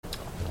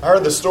I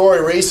heard the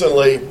story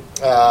recently,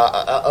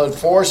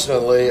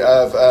 unfortunately,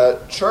 of a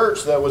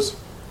church that was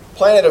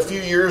planted a few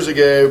years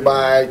ago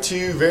by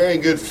two very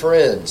good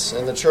friends.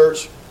 And the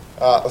church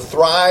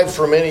thrived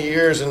for many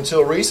years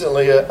until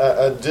recently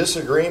a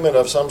disagreement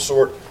of some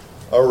sort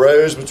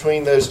arose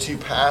between those two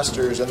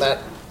pastors, and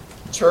that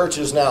church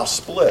is now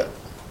split.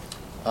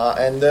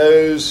 And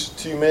those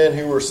two men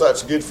who were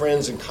such good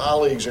friends and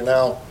colleagues are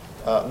now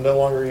no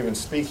longer even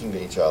speaking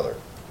to each other.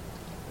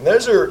 And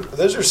those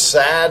are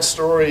sad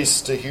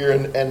stories to hear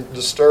and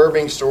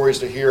disturbing stories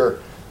to hear,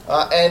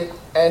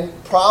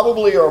 and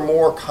probably are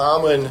more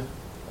common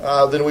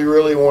than we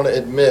really want to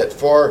admit.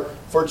 For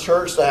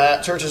churches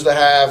to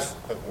have,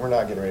 we're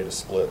not getting ready to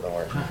split, don't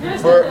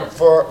worry.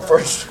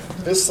 For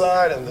this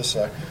side and this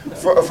side,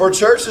 for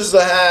churches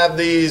to have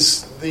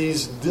these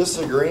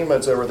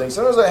disagreements over things.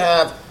 Sometimes they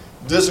have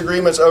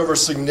disagreements over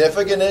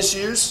significant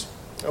issues,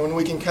 and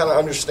we can kind of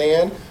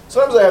understand.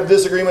 Sometimes they have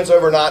disagreements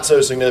over not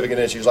so significant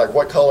issues, like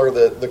what color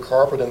the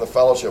carpet in the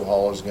fellowship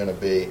hall is going to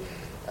be.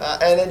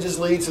 And it just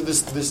leads to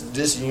this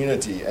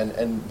disunity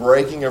and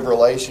breaking of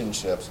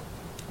relationships.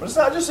 But it's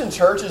not just in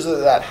churches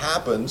that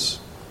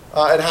happens.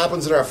 It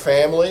happens in our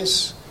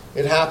families.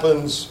 It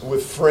happens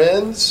with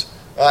friends.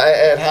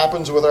 It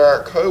happens with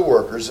our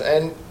coworkers.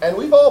 And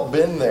we've all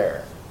been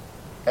there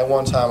at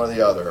one time or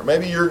the other.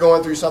 Maybe you're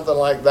going through something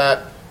like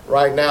that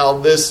right now.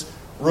 This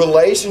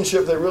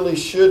relationship that really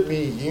should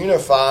be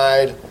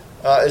unified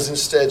is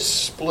instead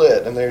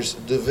split, and there's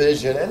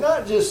division, and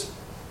not just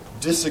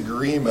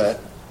disagreement,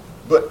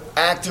 but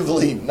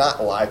actively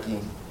not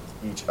liking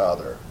each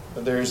other.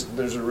 There's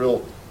a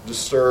real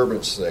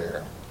disturbance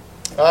there.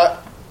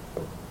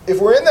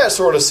 If we're in that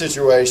sort of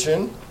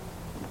situation,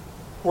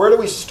 where do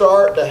we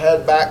start to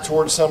head back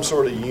towards some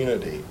sort of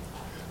unity?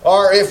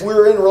 Or if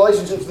we're in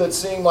relationships that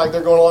seem like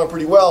they're going along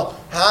pretty well,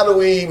 how do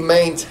we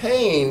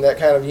maintain that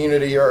kind of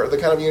unity, or the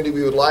kind of unity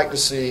we would like to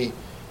see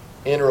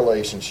in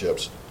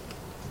relationships?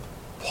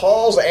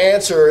 Paul's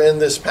answer in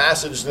this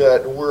passage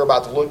that we're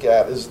about to look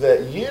at is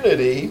that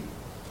unity,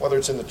 whether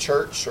it's in the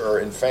church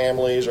or in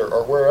families or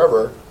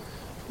wherever,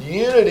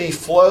 unity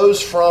flows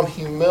from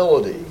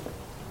humility.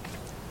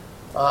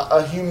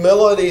 A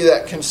humility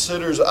that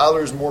considers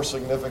others more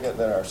significant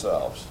than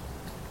ourselves.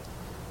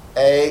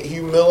 A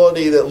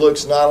humility that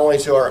looks not only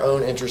to our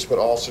own interest, but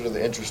also to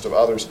the interest of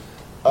others.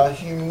 A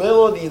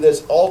humility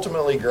that's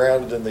ultimately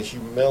grounded in the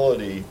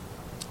humility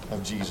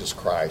of Jesus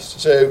Christ.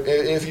 So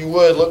if you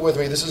would, look with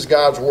me. This is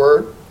God's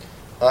Word.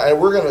 And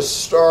we're going to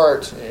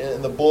start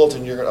in the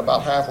bulletin. You're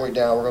about halfway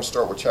down. We're going to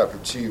start with chapter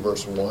 2,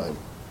 verse 1.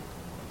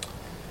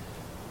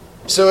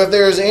 So if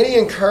there is any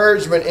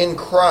encouragement in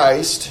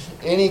Christ,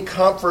 any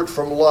comfort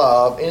from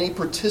love, any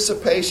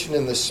participation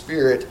in the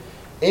Spirit,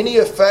 any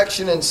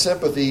affection and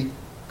sympathy,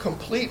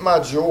 complete my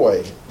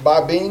joy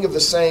by being of the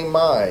same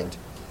mind,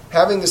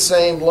 having the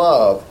same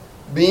love,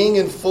 being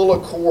in full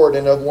accord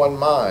and of one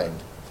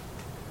mind.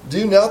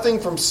 Do nothing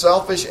from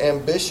selfish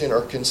ambition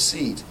or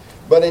conceit,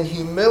 but in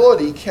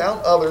humility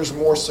count others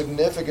more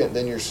significant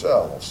than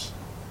yourselves.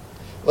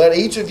 Let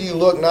each of you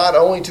look not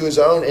only to his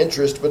own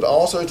interest, but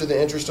also to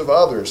the interest of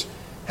others.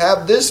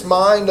 Have this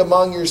mind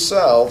among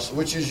yourselves,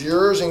 which is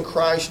yours in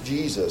Christ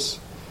Jesus,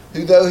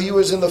 who, though he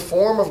was in the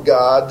form of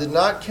God, did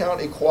not count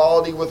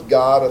equality with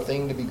God a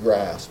thing to be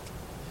grasped,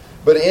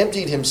 but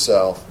emptied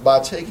himself by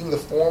taking the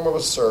form of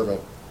a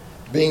servant,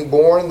 being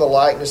born in the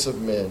likeness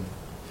of men.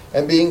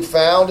 And being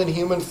found in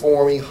human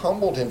form, he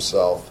humbled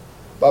himself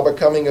by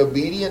becoming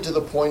obedient to the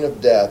point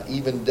of death,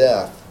 even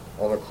death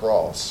on a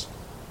cross.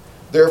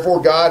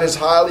 Therefore God has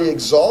highly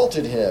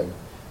exalted him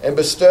and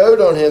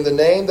bestowed on him the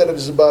name that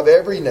is above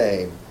every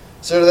name,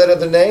 so that at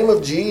the name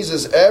of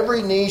Jesus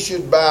every knee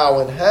should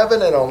bow in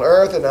heaven and on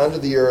earth and under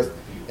the earth,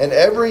 and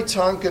every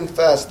tongue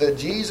confess that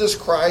Jesus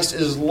Christ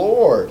is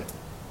Lord,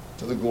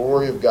 to the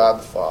glory of God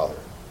the Father.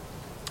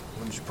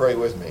 Would you pray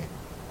with me?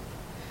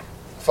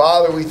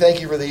 Father, we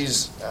thank you for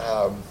these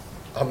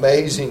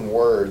amazing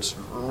words,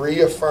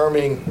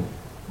 reaffirming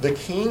the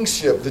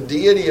kingship, the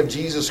deity of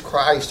Jesus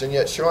Christ, and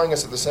yet showing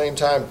us at the same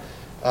time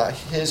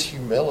his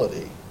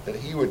humility, that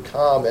he would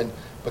come and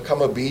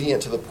become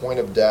obedient to the point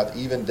of death,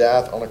 even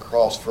death on a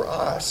cross for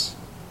us.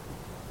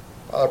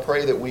 Father, I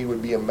pray that we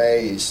would be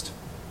amazed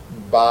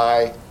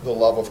by the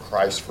love of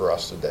Christ for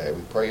us today.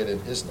 We pray it in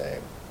his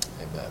name.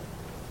 Amen.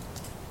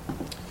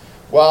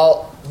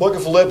 Well, book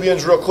of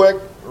Philippians real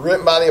quick,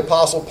 written by the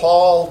Apostle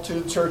Paul to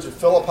the church at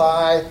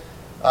Philippi.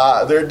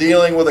 They're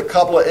dealing with a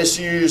couple of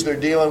issues. They're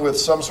dealing with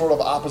some sort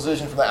of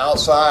opposition from the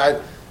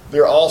outside.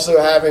 They're also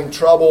having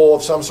trouble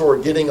of some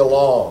sort getting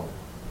along.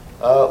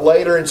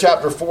 Later in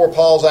chapter 4,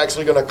 Paul's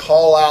actually going to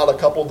call out a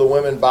couple of the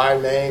women by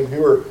name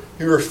who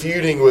are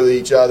feuding with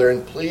each other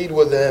and plead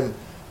with them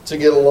to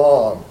get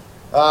along.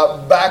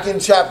 Back in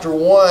chapter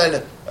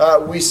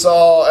 1, we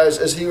saw,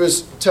 as he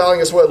was telling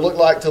us what it looked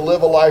like to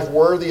live a life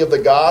worthy of the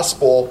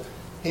gospel,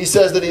 he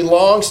says that he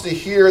longs to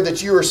hear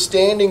that you are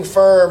standing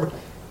firm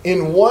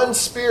in one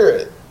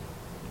spirit,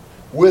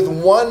 with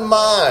one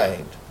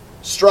mind,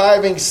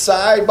 striving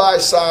side by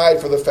side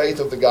for the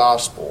faith of the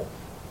gospel.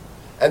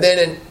 And then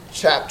in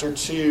chapter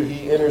 2,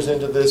 he enters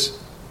into this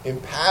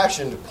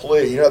impassioned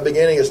plea. At the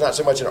beginning it's not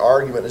so much an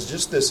argument, it's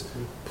just this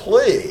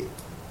plea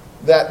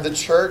that the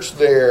church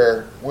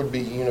there would be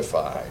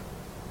unified.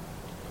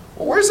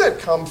 Well, where does that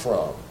come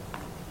from?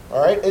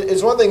 All right,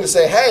 it's one thing to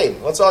say, hey,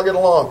 let's all get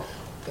along.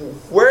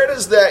 Where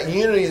does that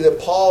unity that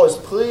Paul is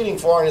pleading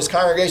for in his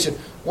congregation,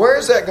 where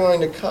is that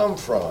going to come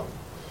from?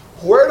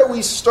 Where do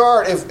we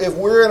start if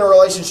we're in a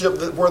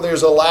relationship where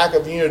there's a lack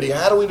of unity?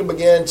 How do we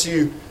begin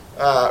to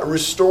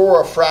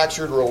restore a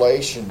fractured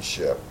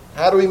relationship?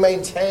 How do we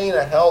maintain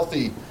a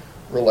healthy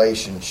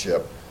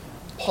relationship?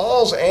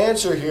 Paul's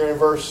answer here in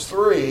verse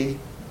 3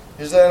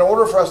 is that in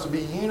order for us to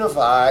be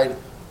unified,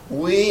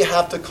 we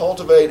have to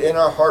cultivate in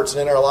our hearts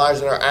and in our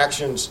lives and our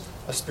actions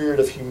a spirit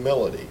of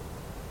humility.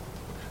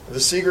 The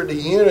secret to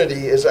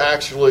unity is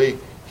actually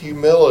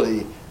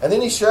humility. And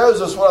then he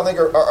shows us what I think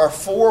are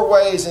 4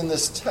 ways in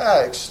this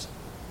text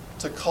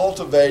to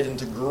cultivate and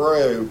to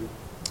grow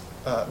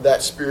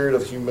that spirit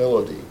of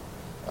humility.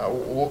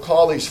 We'll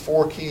call these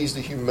 4 keys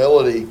to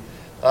humility.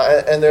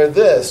 And they're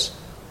this.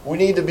 We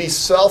need to be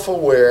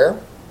self-aware.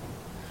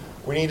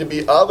 We need to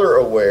be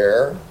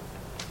other-aware.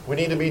 We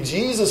need to be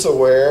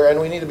Jesus-aware. And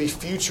we need to be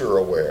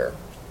future-aware.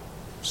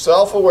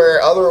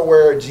 Self-aware,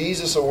 other-aware,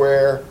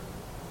 Jesus-aware,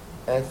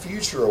 and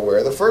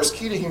future-aware. The first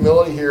key to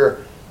humility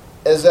here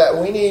is that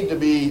we need to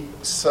be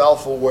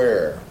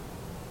self-aware.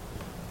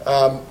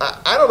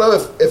 I don't know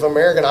if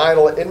American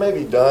Idol, it may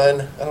be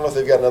done. I don't know if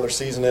they've got another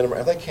season in them.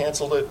 Have they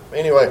canceled it?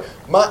 Anyway,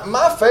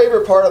 my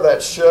favorite part of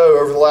that show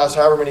over the last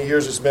however many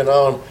years it's been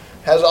on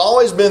has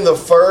always been the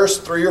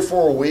first 3 or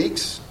 4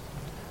 weeks,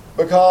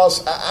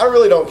 because I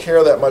really don't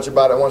care that much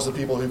about it once the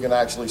people who can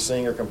actually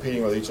sing are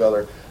competing with each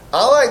other.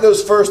 I like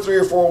those first 3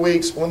 or 4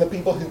 weeks when the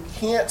people who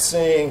can't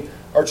sing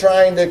are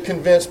trying to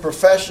convince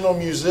professional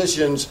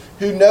musicians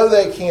who know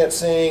they can't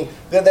sing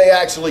that they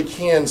actually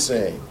can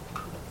sing.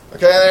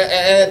 Okay,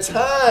 and at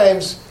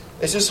times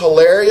it's just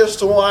hilarious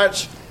to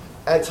watch.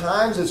 At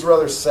times it's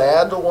rather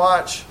sad to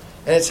watch.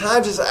 And at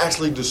times it's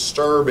actually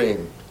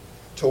disturbing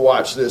to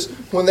watch this.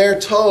 When they're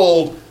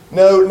told,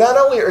 no, not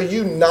only are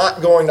you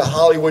not going to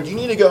Hollywood, you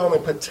need to go home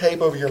and put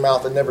tape over your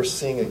mouth and never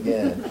sing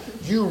again.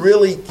 You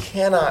really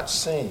cannot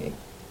sing.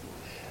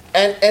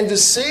 And to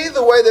see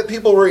the way that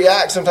people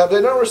react sometimes, they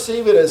don't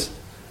receive it as,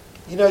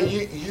 you have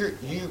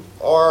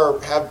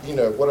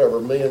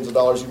whatever millions of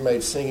dollars you've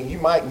made singing. You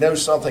might know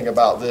something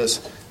about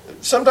this.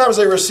 Sometimes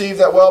they receive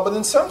that well, but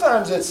then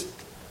sometimes it's,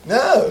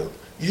 no,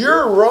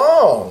 you're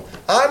wrong.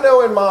 I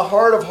know in my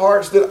heart of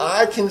hearts that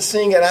I can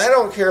sing, and I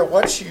don't care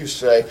what you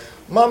say.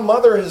 My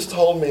mother has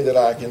told me that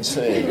I can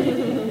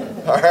sing.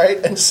 All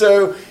right? And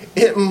so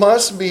it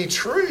must be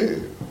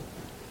true.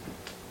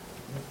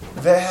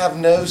 They have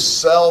no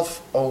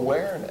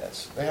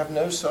self-awareness. They have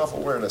no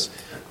self-awareness.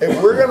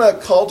 If we're going to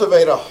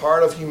cultivate a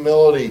heart of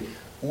humility,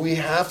 we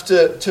have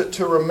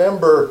to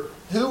remember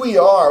who we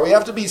are. We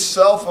have to be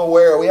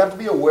self-aware. We have to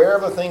be aware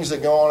of the things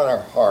that go on in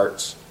our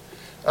hearts.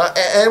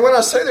 And when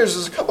I say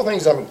there's a couple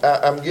things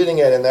I'm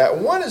getting at in that.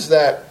 One is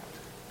that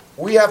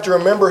we have to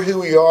remember who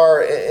we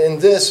are in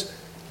this.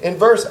 In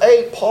verse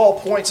 8,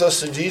 Paul points us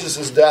to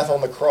Jesus' death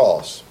on the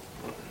cross.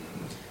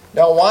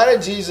 Now, why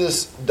did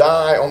Jesus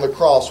die on the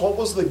cross? What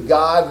was the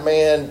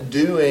God-man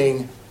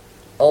doing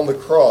on the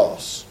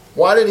cross?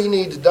 Why did he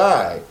need to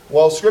die?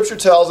 Well, Scripture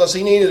tells us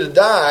he needed to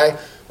die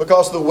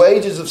because the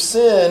wages of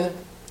sin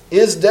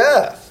is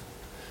death.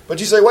 But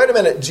you say, wait a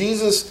minute,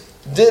 Jesus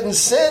didn't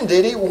sin,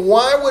 did he?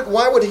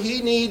 Why would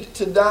he need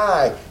to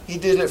die? He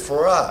did it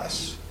for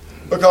us.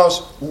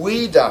 Because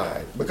we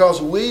died.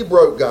 Because we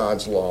broke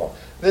God's law.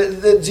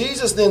 That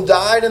Jesus then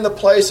died in the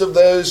place of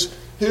those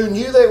who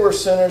knew they were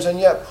sinners and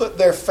yet put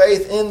their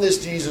faith in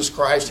this Jesus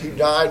Christ who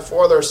died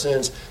for their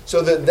sins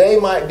so that they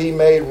might be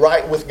made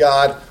right with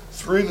God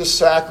through the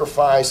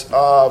sacrifice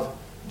of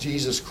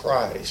Jesus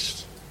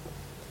Christ.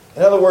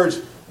 In other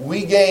words,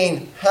 we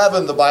gain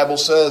heaven, the Bible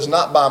says,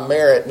 not by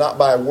merit, not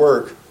by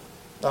work,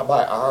 not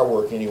by our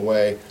work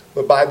anyway,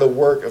 but by the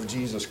work of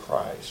Jesus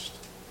Christ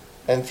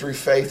and through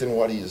faith in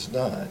what he has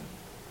done.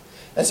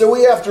 And so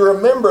we have to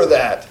remember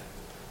that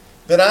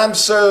I'm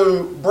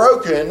so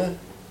broken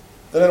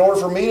that in order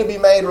for me to be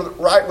made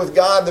right with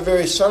God, the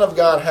very Son of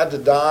God had to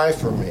die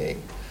for me.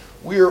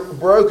 We are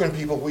broken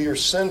people. We are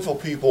sinful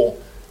people.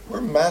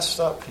 We're messed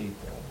up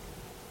people.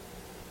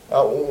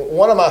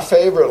 One of my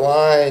favorite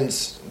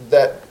lines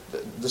that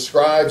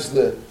describes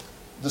the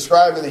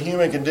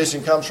human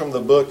condition comes from the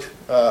book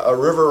A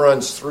River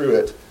Runs Through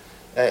It.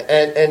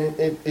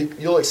 And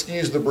you'll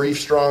excuse the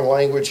brief, strong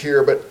language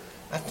here, but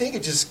I think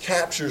it just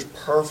captures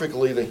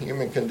perfectly the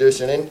human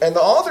condition. And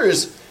the author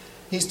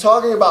he's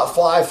talking about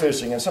fly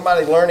fishing and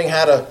somebody learning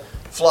how to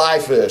fly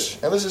fish.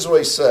 And this is what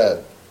he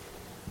said.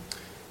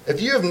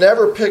 If you have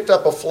never picked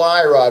up a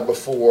fly rod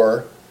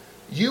before,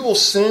 you will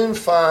soon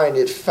find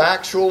it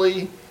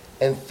factually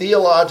and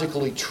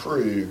theologically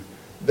true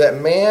that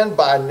man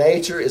by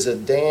nature is a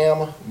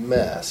damn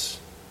mess.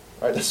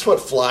 Right? That's what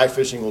fly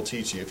fishing will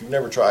teach you. If you've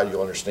never tried,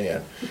 you'll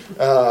understand.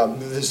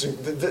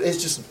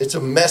 It's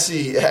a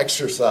messy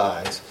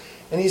exercise.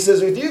 And he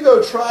says, if you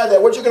go try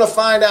that, what you're going to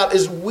find out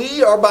is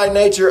we are by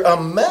nature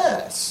a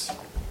mess.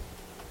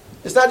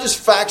 It's not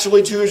just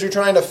factually true as you're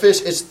trying to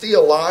fish. It's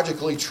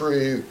theologically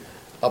true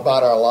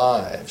about our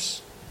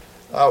lives.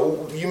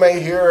 You may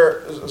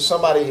hear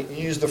somebody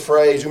use the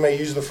phrase, you may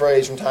use the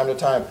phrase from time to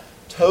time,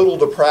 total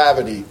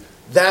depravity.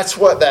 That's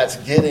what that's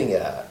getting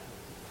at,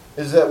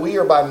 is that we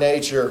are by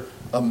nature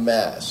a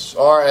mess.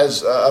 Or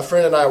as a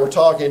friend and I were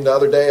talking the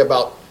other day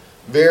about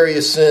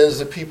various sins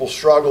that people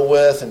struggle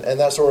with and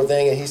that sort of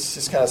thing, and he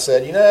just kind of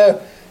said,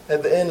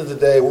 at the end of the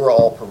day, we're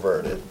all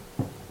perverted.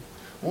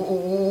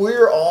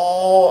 We're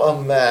all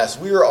a mess.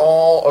 We are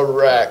all a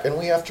wreck, and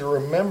we have to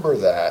remember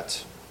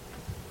that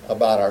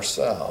about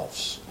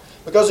ourselves.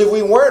 Because if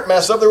we weren't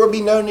messed up, there would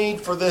be no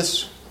need for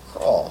this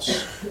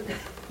cross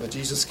that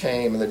Jesus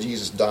came and that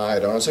Jesus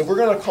died on. So if we're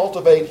going to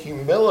cultivate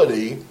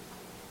humility,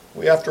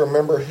 we have to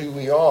remember who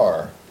we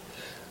are.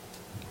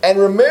 And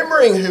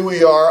remembering who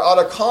we are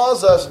ought to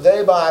cause us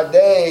day by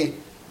day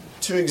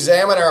to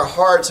examine our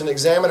hearts and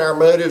examine our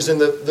motives in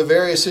the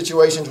various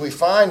situations we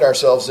find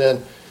ourselves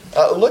in.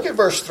 Look at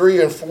verse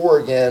 3 and 4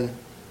 again.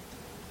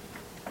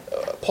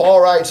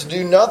 Paul writes,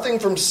 "Do nothing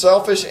from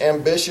selfish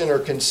ambition or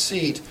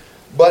conceit,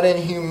 but in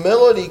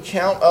humility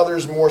count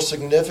others more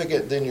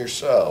significant than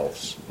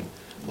yourselves.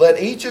 Let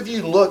each of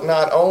you look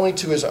not only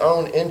to his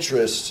own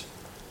interest,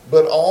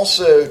 but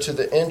also to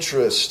the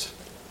interest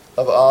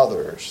of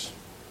others."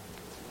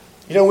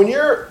 When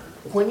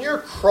you're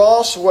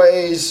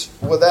crossways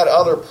with that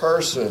other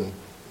person,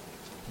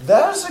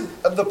 that's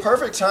the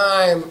perfect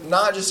time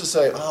not just to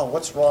say, "Oh,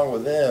 what's wrong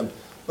with them?"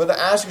 but to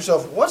ask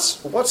yourself,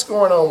 what's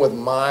going on with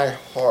my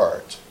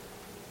heart?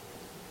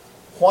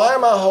 Why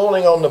am I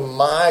holding on to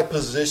my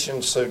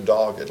position so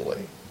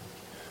doggedly?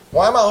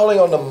 Why am I holding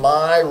on to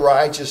my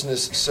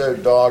righteousness so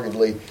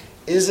doggedly?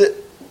 Is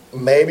it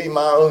maybe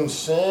my own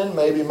sin,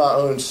 maybe my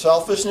own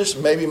selfishness,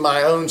 maybe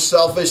my own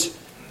selfish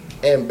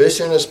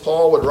ambition, as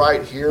Paul would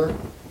write here?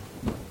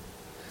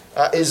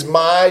 Is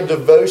my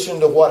devotion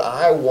to what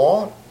I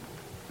want?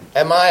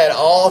 Am I at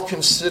all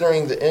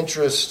considering the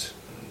interest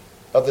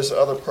of this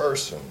other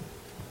person?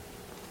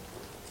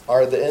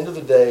 Or at the end of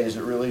the day, is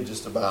it really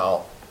just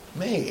about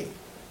me?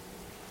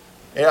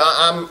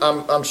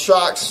 I'm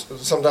shocked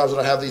sometimes when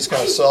I have these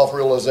kind of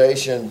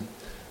self-realization.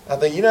 I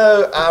think,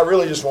 I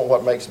really just want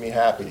what makes me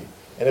happy.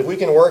 And if we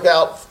can work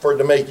out for it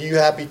to make you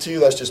happy too,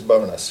 that's just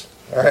bonus.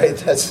 All right,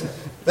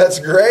 that's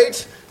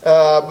great.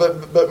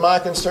 But my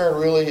concern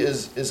really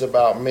is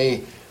about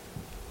me.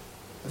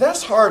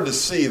 That's hard to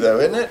see, though,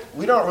 isn't it?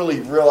 We don't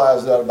really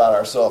realize that about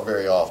ourselves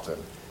very often.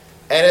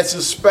 And it's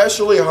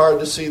especially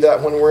hard to see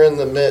that when we're in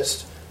the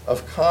midst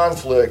of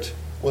conflict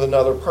with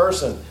another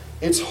person.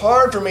 It's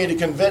hard for me to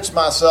convince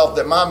myself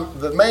that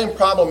the main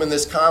problem in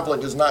this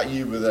conflict is not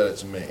you, but that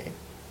it's me.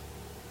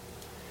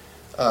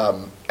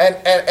 And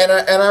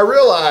I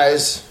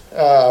realize,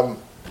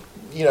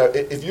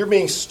 if you're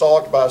being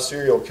stalked by a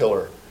serial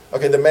killer,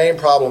 okay, the main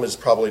problem is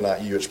probably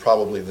not you, it's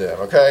probably them,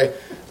 okay?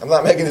 I'm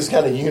not making this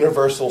kind of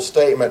universal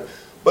statement.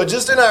 But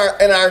just in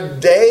our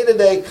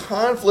day-to-day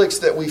conflicts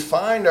that we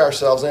find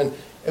ourselves in,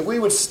 if we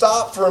would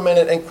stop for a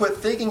minute and quit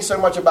thinking so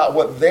much about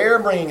what they're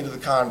bringing to the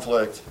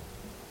conflict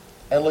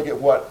and look at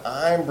what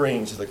I'm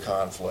bringing to the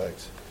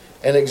conflict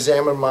and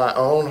examine my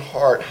own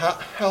heart,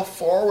 how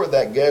far would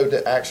that go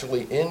to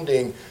actually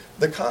ending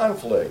the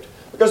conflict?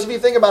 Because if you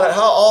think about it,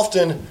 how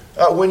often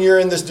when you're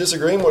in this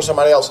disagreement with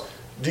somebody else,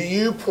 do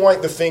you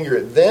point the finger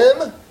at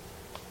them?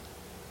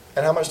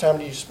 And how much time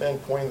do you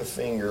spend pointing the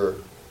finger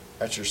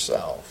at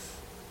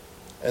yourself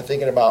and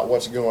thinking about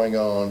what's going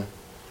on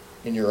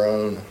in your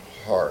own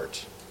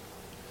heart?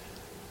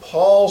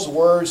 Paul's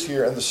words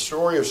here and the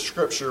story of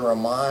Scripture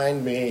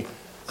remind me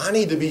I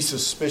need to be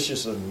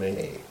suspicious of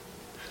me.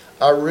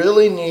 I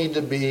really need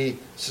to be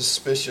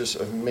suspicious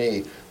of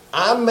me.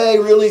 I may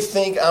really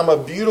think I'm a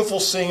beautiful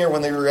singer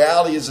when the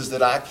reality is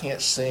that I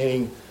can't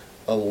sing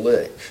a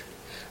lick.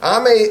 I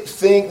may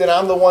think that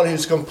I'm the one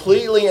who's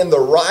completely in the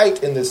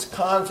right in this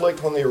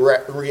conflict when the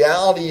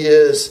reality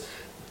is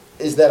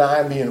that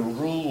I'm being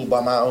ruled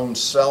by my own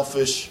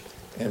selfish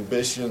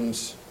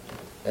ambitions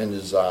and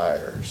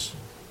desires.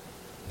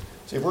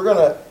 See, if we're going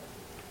to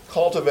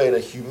cultivate a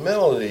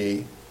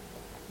humility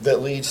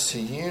that leads to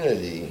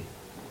unity,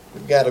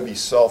 we've got to be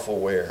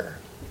self-aware.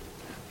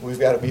 We've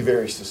got to be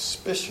very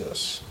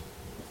suspicious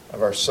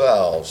of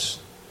ourselves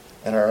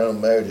and our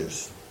own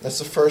motives. That's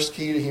the first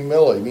key to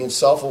humility, being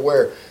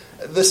self-aware.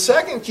 The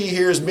second key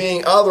here is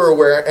being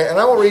other-aware. And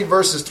I will read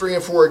verses 3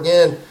 and 4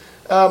 again.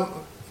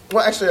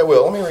 Actually, I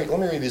will. Let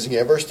me read these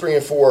again. Verse 3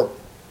 and 4.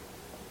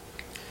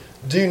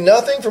 Do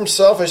nothing from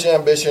selfish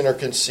ambition or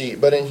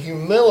conceit, but in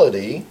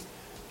humility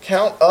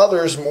count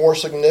others more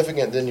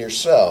significant than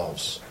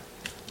yourselves.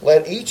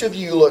 Let each of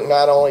you look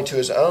not only to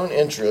his own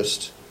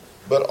interest,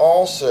 but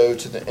also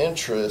to the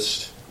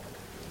interest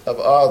of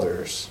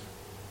others.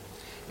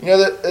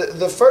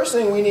 The first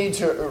thing we need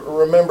to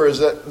remember is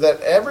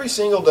that every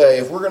single day,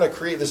 if we're going to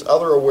create this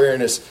other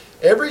awareness,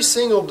 every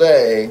single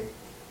day,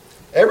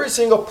 every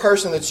single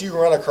person that you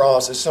run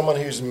across is someone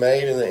who's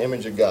made in the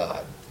image of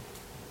God.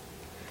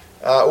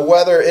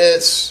 Whether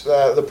it's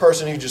the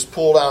person who just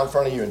pulled out in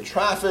front of you in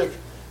traffic,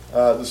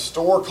 the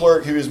store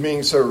clerk who is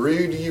being so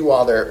rude to you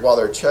while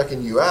they're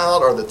checking you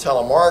out, or the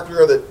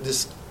telemarketer that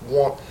just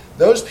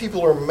those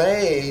people are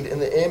made in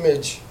the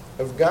image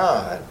of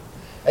God.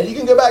 And you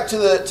can go back to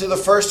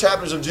the first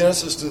chapters of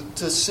Genesis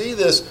to see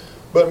this,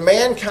 but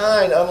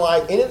mankind,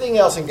 unlike anything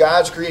else in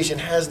God's creation,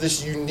 has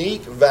this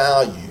unique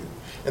value,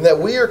 in that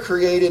we are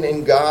created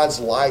in God's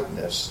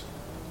likeness.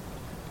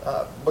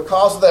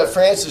 Because of that,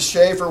 Francis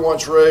Schaeffer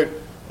once wrote,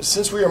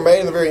 since we are made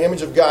in the very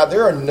image of God,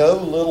 there are no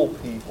little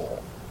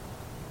people.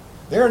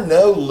 There are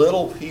no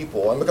little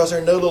people. And because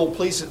there are no little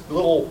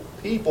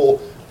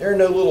people, there are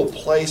no little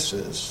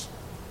places.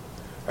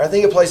 I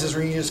think of places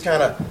where you just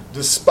kind of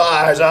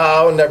despise,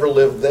 I will never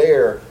live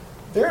there.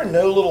 There are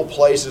no little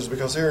places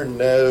because there are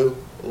no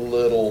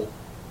little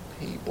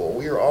people.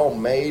 We are all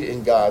made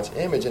in God's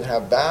image and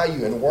have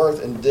value and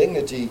worth and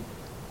dignity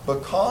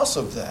because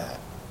of that.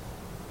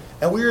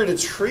 And we are to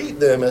treat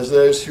them as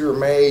those who are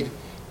made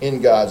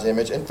in God's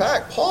image. In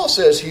fact, Paul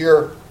says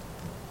here,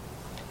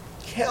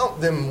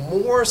 count them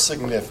more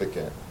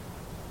significant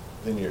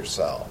than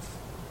yourself.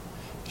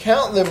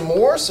 Count them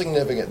more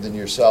significant than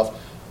yourself.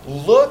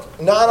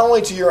 Look not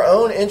only to your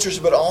own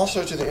interest, but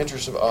also to the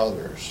interest of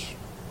others.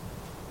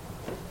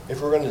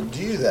 If we're going to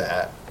do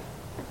that,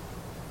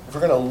 if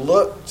we're going to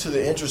look to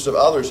the interest of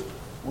others,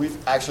 we've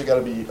actually got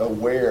to be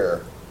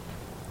aware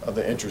of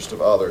the interest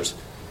of others.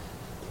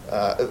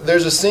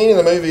 There's a scene in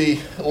the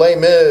movie Les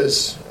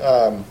Mis.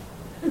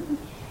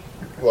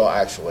 Well,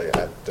 actually,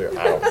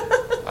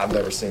 I've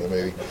never seen the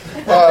movie.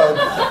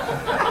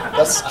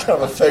 That's kind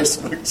of a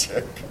Facebook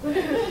joke.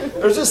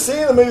 There's a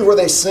scene in the movie where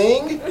they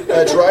sing.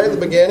 It's right at the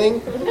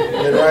beginning,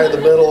 and then right at the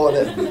middle, and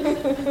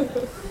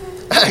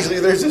actually,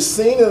 there's a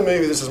scene in the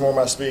movie. This is more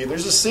my speed.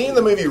 There's a scene in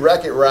the movie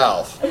Wreck-It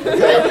Ralph.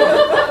 Okay?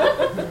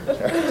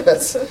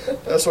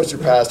 That's what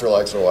your pastor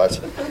likes to watch.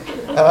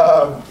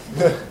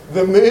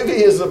 The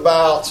movie is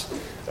about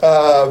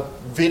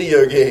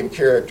video game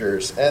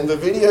characters, and the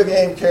video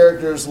game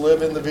characters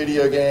live in the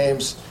video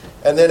games,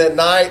 and then at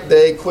night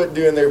they quit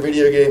doing their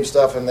video game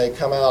stuff and they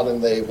come out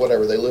and they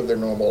live their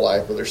normal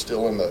life, but they're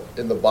still in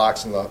the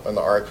box in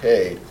the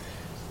arcade.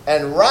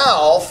 And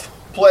Ralph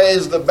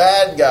plays the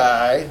bad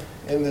guy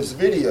in this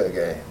video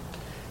game,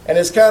 and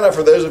it's kind of,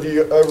 for those of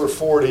you over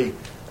 40,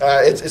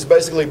 it's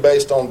basically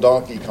based on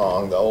Donkey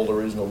Kong, the old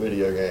original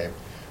video game.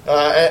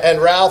 And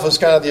Ralph is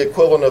kind of the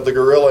equivalent of the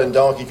gorilla in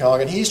Donkey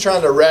Kong, and he's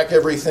trying to wreck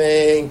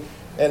everything.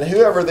 And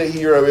whoever the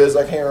hero is,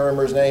 I can't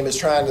remember his name, is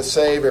trying to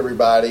save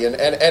everybody. And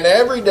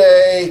every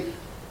day,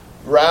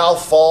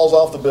 Ralph falls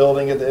off the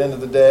building at the end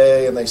of the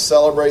day, and they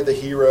celebrate the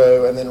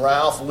hero. And then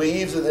Ralph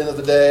leaves at the end of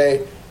the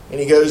day, and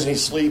he goes and he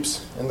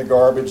sleeps in the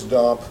garbage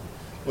dump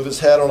with his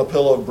head on a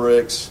pillow of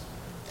bricks,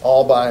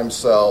 all by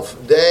himself,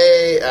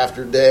 day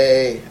after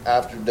day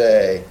after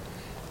day.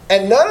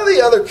 And none of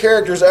the other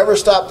characters ever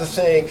stop to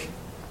think,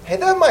 hey,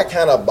 that might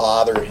kind of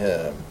bother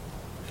him.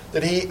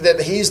 That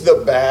he's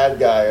the bad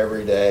guy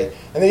every day.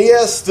 And then he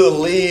has to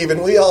leave,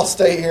 and we all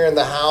stay here in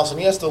the house, and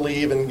he has to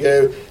leave and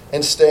go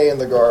and stay in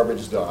the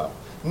garbage dump.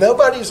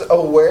 Nobody's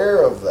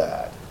aware of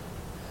that.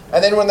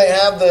 And then when they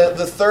have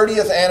the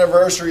 30th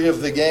anniversary of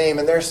the game,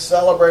 and they're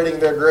celebrating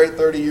their great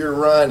 30-year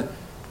run,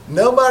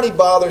 nobody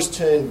bothers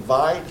to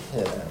invite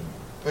him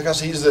because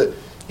he's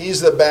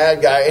the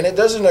bad guy. And it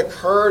doesn't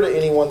occur to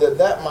anyone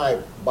that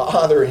might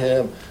bother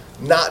him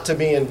not to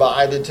be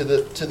invited to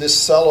this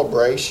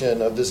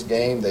celebration of this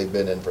game they've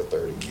been in for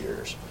 30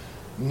 years.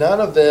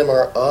 None of them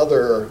are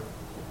other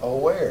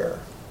aware.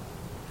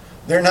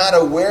 They're not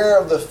aware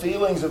of the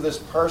feelings of this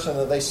person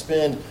that they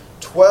spend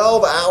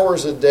 12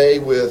 hours a day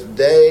with,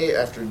 day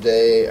after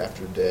day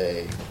after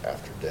day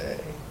after day.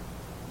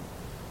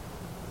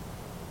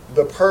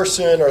 The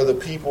person or the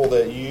people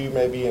that you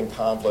may be in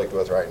conflict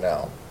with right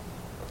now.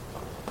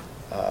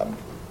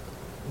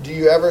 Do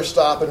you ever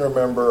stop and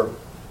remember,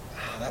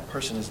 that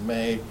person is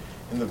made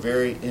in the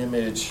very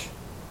image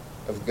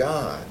of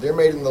God. They're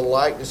made in the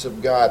likeness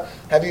of God.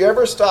 Have you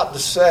ever stopped to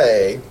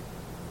say,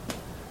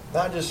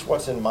 not just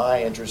what's in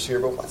my interest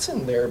here, but what's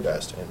in their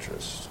best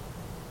interest?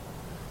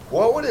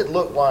 What would it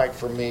look like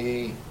for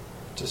me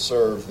to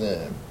serve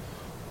them?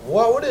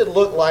 What would it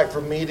look like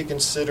for me to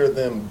consider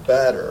them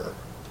better?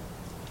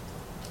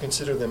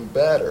 Consider them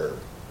better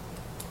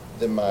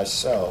than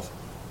myself.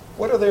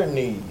 What are their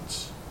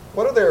needs?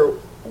 What are their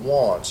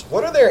wants?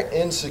 What are their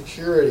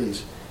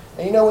insecurities?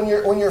 And you know,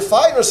 when you're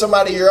fighting with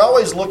somebody, you're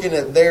always looking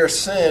at their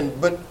sin,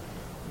 but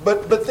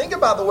think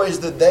about the ways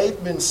that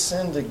they've been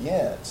sinned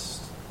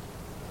against.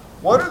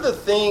 What are the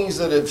things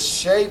that have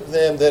shaped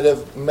them, that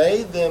have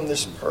made them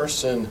this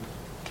person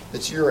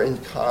that you're in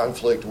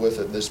conflict with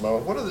at this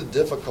moment? What are the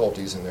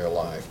difficulties in their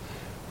life?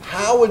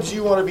 How would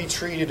you want to be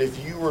treated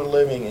if you were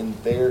living in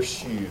their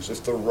shoes,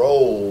 if the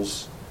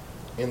roles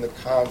in the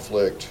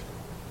conflict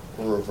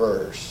were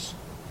reversed?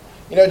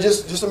 You know,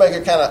 just to make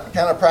it kind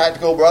of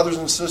practical, brothers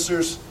and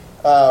sisters,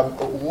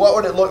 what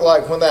would it look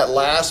like when that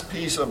last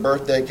piece of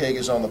birthday cake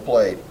is on the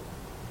plate?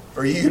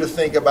 For you to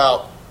think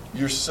about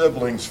your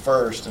siblings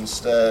first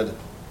instead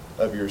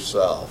of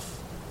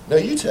yourself. No,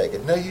 you take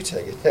it. No, you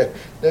take it.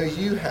 No,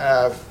 you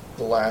have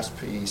the last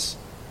piece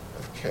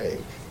of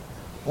cake.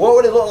 What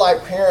would it look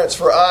like, parents,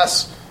 for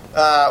us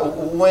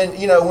when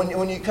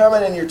you come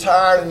in and you're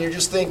tired and you're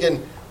just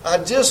thinking, I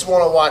just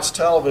want to watch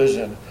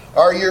television,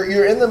 or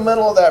you're in the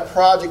middle of that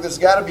project that's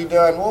got to be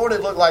done? What would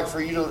it look like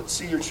for you to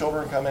see your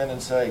children come in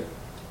and say,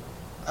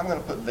 I'm going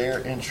to put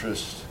their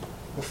interest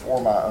before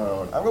my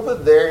own. I'm going to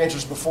put their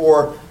interest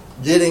before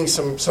getting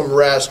some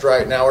rest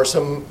right now, or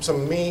some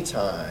me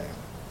time.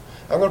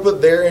 I'm going to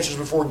put their interest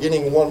before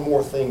getting one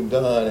more thing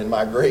done in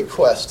my great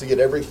quest to get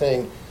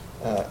everything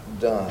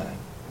done.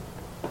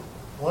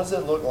 What does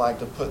it look like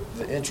to put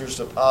the interest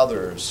of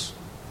others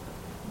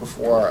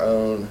before our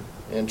own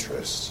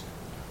interests?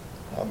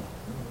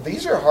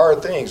 These are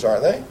hard things,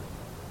 aren't they?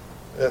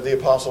 That the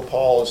Apostle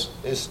Paul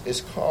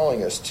is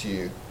calling us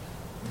to.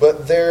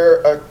 But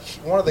they're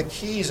one of the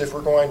keys if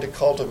we're going to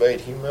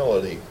cultivate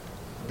humility.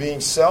 Being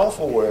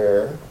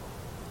self-aware,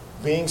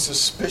 being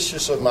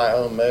suspicious of my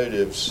own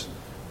motives,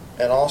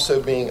 and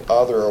also being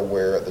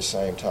other-aware at the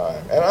same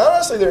time. And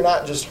honestly, they're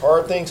not just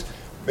hard things.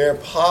 They're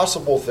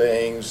impossible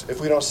things if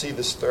we don't see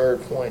this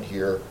third point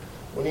here.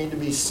 We need to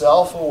be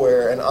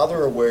self-aware and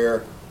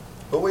other-aware,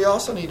 but we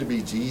also need to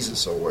be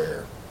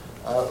Jesus-aware.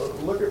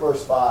 Look at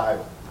verse 5.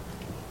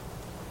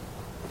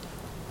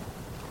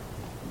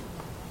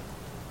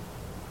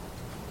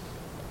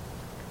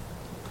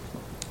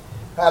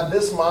 Have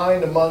this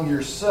mind among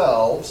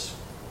yourselves,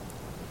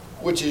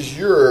 which is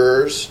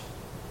yours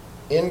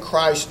in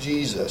Christ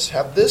Jesus.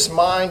 Have this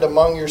mind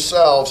among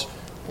yourselves,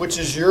 which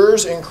is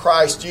yours in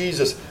Christ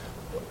Jesus.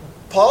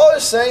 Paul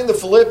is saying to the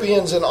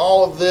Philippians in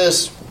all of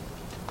this,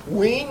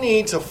 we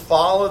need to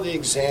follow the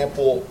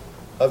example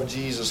of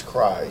Jesus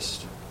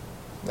Christ.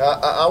 Now,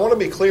 I want to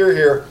be clear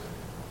here,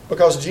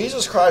 because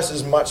Jesus Christ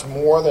is much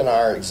more than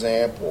our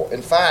example.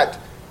 In fact,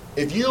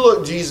 if you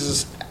look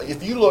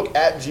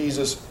at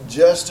Jesus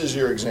just as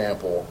your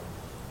example,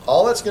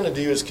 all that's going to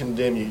do is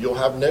condemn you. You'll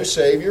have no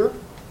Savior,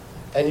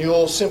 and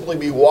you'll simply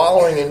be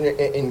wallowing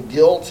in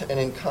guilt and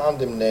in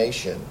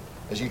condemnation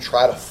as you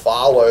try to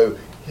follow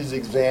His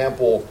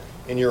example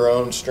in your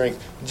own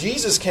strength.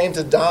 Jesus came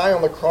to die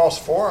on the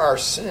cross for our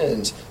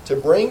sins, to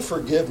bring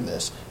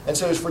forgiveness. And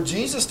so for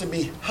Jesus to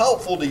be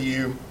helpful to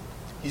you,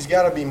 He's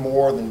got to be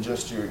more than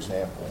just your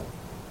example.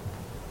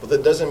 But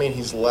that doesn't mean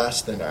He's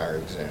less than our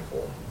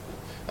example.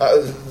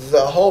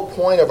 The whole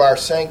point of our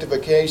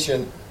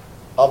sanctification,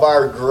 of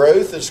our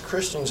growth as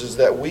Christians, is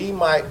that we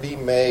might be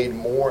made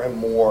more and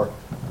more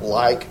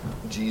like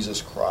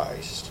Jesus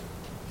Christ.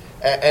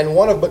 And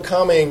one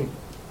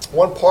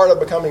part of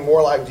becoming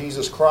more like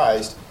Jesus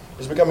Christ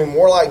is becoming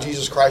more like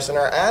Jesus Christ in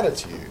our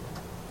attitude.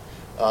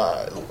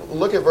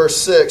 Look at verse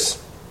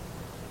 6.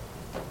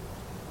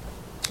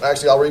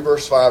 Actually, I'll read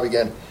verse 5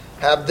 again.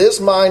 Have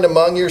this mind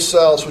among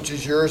yourselves, which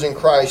is yours in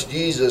Christ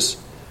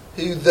Jesus,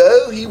 who,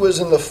 though He was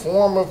in the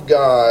form of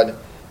God,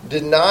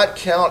 did not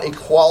count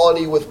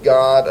equality with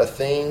God a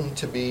thing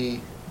to be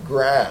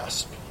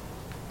grasped.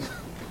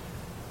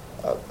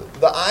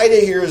 The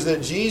idea here is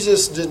that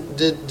Jesus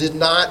did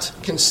not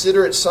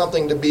consider it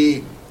something to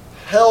be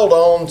held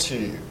on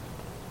to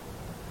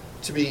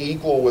be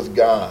equal with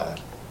God.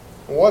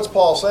 What's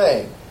Paul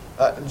saying?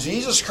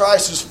 Jesus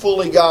Christ is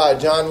fully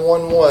God. John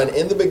 1:1.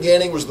 In the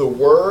beginning was the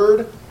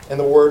Word, and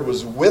the Word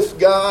was with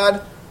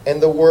God,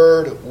 and the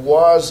Word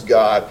was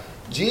God.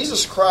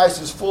 Jesus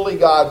Christ is fully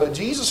God, but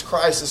Jesus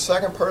Christ, the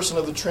second person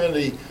of the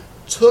Trinity,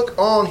 took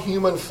on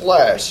human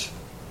flesh.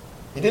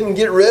 He didn't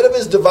get rid of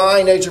His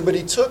divine nature, but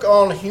He took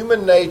on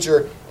human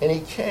nature, and He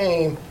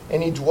came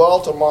and He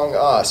dwelt among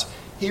us.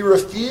 He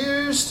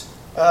refused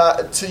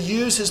to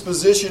use His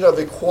position of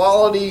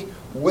equality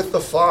with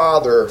the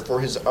Father for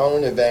His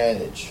own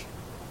advantage.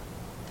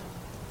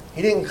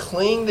 He didn't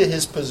cling to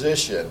His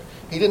position.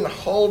 He didn't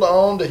hold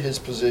on to His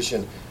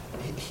position.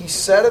 He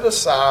set it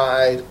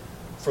aside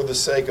for the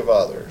sake of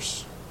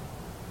others.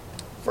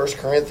 1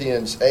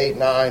 Corinthians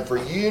 8:9, for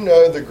you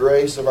know the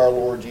grace of our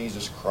Lord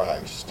Jesus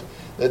Christ,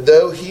 that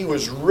though He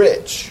was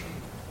rich,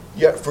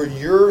 yet for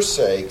your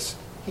sakes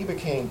He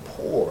became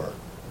poor,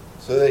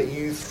 so that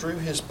you through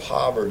His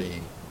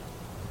poverty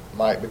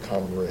might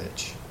become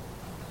rich.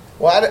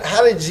 Well,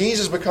 how did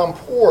Jesus become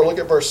poor? Look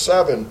at verse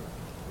 7.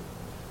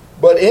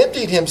 But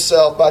emptied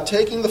Himself by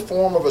taking the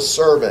form of a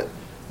servant,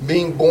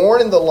 being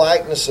born in the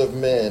likeness of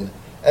men,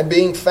 and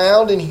being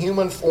found in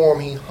human form,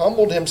 He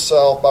humbled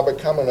Himself by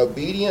becoming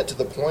obedient to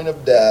the point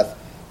of death,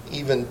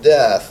 even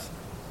death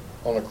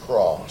on a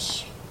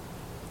cross.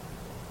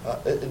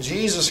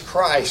 Jesus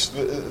Christ,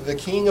 the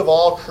King of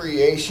all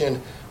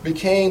creation,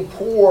 became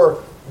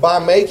poor by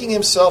making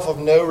Himself of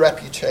no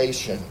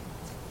reputation,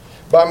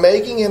 by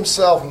making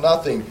Himself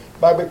nothing,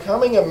 by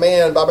becoming a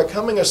man, by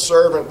becoming a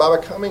servant, by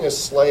becoming a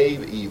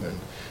slave even.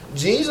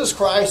 Jesus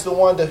Christ, the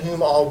one to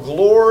whom all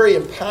glory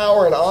and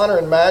power and honor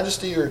and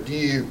majesty are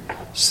due,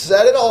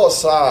 set it all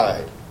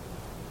aside.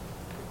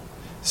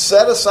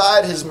 Set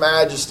aside His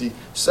majesty,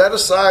 set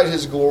aside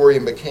His glory,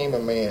 and became a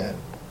man.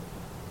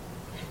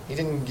 He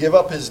didn't give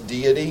up His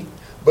deity,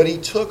 but He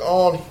took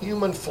on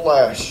human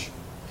flesh.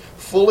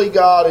 fully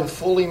God and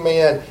fully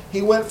man.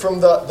 He went from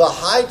the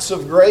heights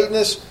of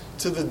greatness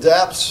to the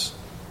depths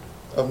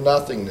of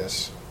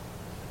nothingness.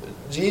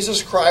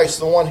 Jesus Christ,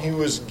 the one who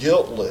was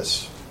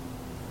guiltless,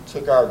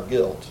 took our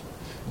guilt.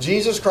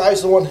 Jesus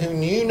Christ, the one who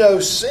knew no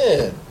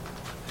sin,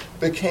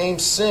 became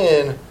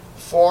sin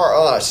for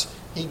us.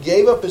 He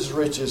gave up his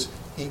riches.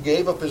 He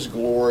gave up his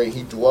glory.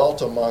 He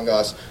dwelt among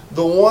us.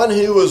 The one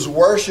who was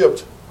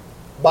worshipped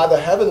by the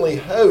heavenly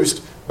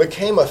host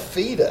became a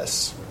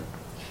fetus.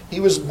 He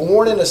was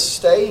born in a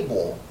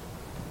stable.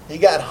 He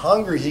got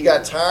hungry. He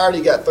got tired.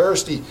 He got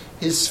thirsty.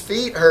 His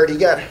feet hurt. He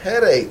got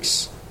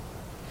headaches.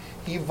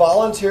 He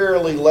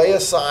voluntarily lay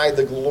aside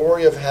the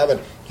glory of heaven.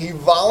 He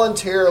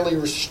voluntarily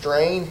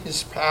restrained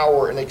his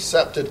power and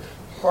accepted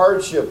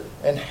hardship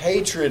and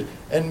hatred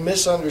and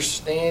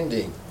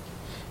misunderstanding.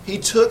 He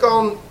took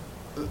on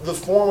the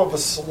form of a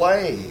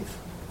slave.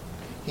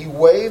 He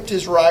waived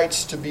his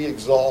rights to be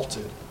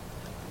exalted,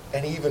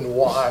 and he even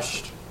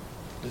washed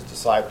his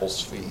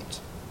disciples' feet.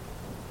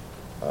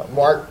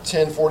 Mark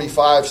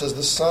 10:45 says,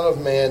 "The Son of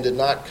Man did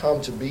not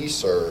come to be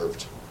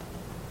served,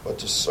 but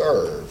to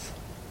serve,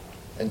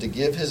 and to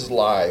give his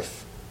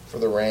life for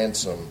the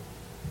ransom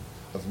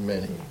of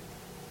many."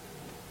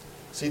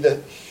 See, the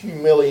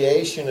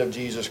humiliation of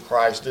Jesus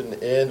Christ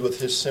didn't end with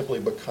his simply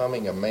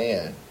becoming a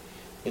man.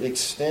 It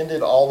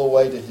extended all the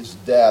way to his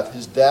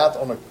death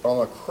on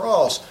a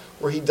cross,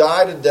 where he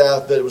died a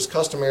death that was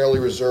customarily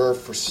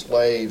reserved for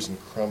slaves and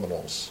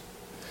criminals.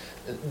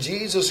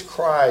 Jesus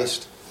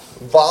Christ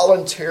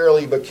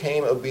voluntarily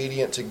became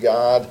obedient to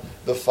God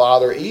the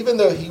Father. Even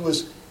though he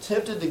was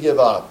tempted to give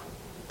up,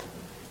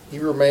 he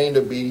remained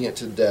obedient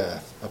to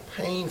death, a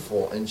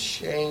painful and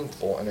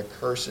shameful and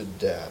accursed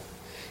death.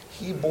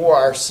 He bore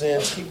our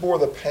sins. He bore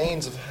the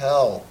pains of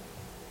hell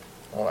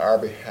on our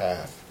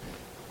behalf.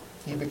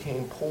 He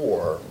became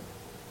poor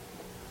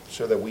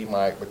so that we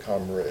might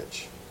become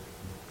rich.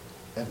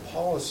 And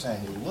Paul is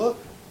saying, look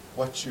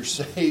what your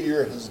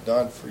Savior has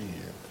done for you.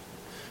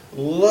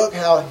 Look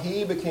how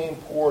he became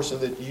poor so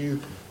that you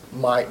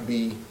might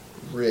be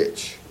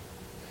rich.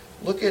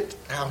 Look at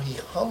how he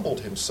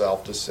humbled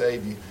himself to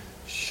save you.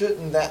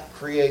 Shouldn't that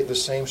create the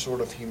same sort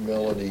of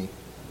humility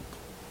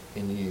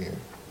in you?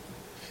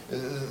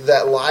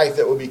 That life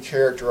that would be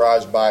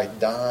characterized by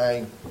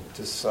dying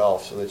to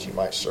self so that you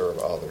might serve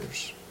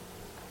others.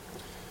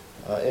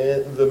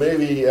 In the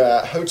movie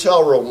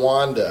Hotel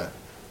Rwanda,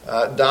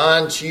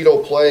 Don Cheadle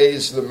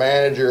plays the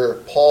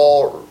manager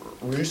Paul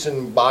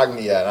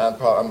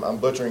Rusesabagina. I'm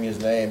butchering his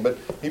name, but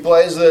he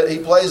plays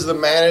the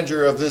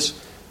manager of this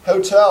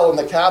hotel in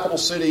the capital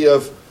city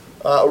of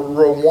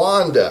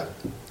Rwanda.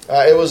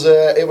 It was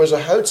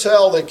a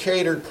hotel that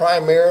catered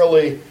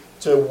primarily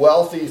to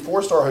wealthy,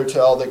 4-star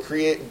hotel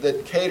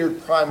that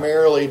catered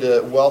primarily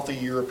to wealthy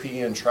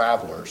European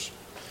travelers.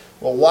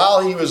 Well,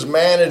 while he was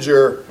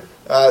manager,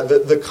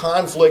 the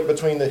conflict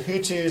between the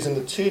Hutus and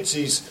the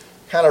Tutsis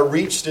kind of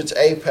reached its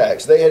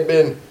apex. They had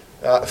been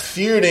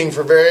feuding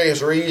for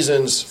various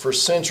reasons for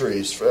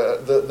centuries.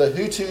 The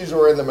Hutus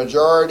were in the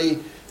majority,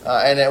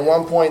 and at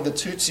one point the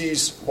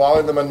Tutsis, while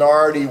in the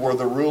minority, were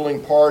the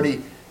ruling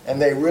party, and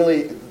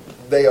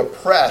they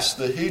oppressed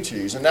the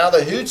Hutus. And now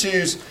the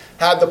Hutus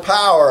had the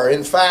power.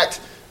 In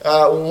fact,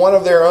 one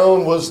of their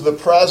own was the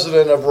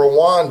president of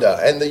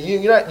Rwanda, and the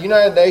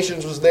United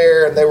Nations was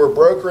there, and they were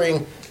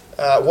brokering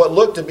what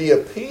looked to be a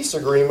peace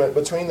agreement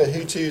between the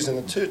Hutus and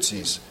the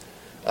Tutsis.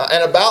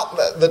 And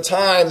about the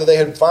time that they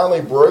had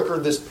finally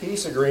brokered this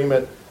peace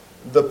agreement,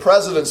 the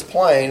president's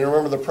plane,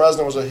 remember the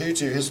president was a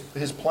Hutu,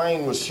 his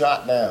plane was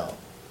shot down.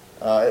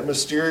 It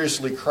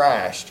mysteriously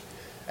crashed.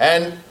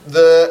 And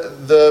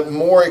the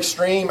more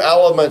extreme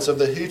elements of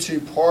the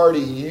Hutu party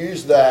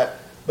used that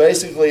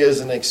basically as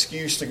an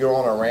excuse to go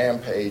on a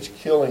rampage,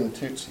 killing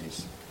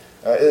Tutsis.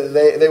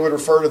 They would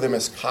refer to them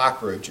as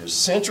cockroaches.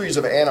 Centuries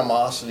of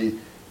animosity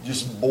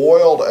just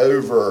boiled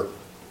over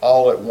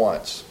all at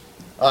once.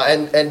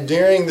 And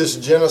during this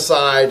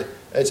genocide,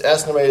 it's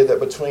estimated that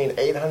between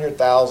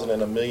 800,000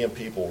 and 1 million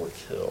people were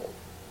killed.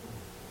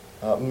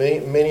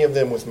 Many of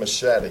them with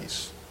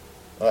machetes.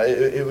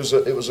 It was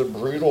a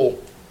brutal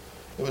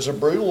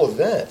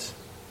event.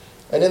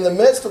 And in the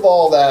midst of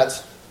all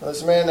that,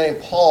 this man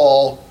named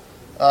Paul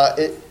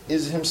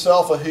is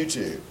himself a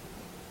Hutu.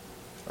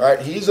 Right?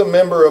 He's a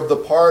member of the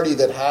party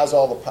that has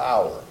all the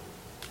power.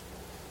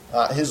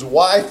 His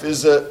wife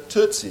is a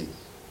Tutsi.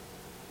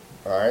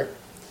 All right?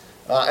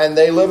 And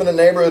they live in a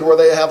neighborhood where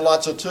they have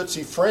lots of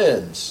Tutsi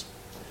friends.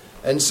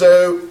 And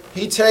so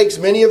he takes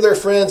many of their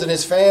friends and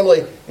his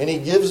family and he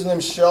gives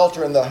them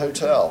shelter in the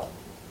hotel.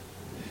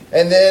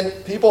 And then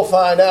people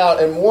find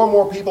out and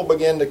more people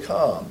begin to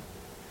come.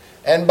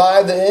 And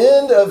by the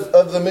end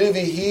of the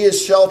movie, he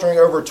is sheltering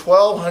over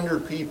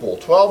 1,200 people,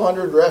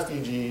 1,200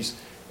 refugees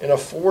in a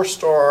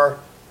 4-star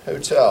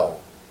hotel.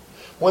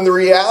 When the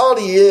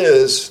reality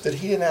is that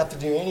he didn't have to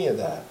do any of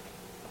that.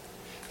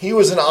 He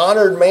was an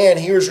honored man.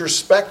 He was a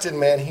respected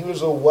man. He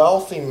was a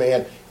wealthy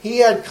man. He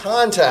had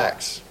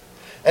contacts.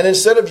 And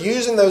instead of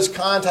using those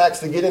contacts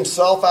to get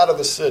himself out of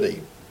the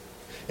city,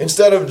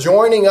 Instead of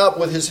joining up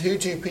with his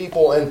Hutu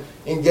people and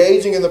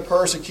engaging in the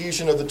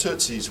persecution of the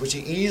Tutsis, which he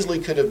easily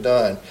could have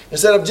done,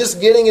 instead of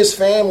just getting his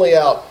family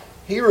out,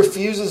 he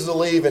refuses to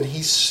leave and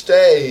he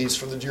stays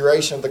for the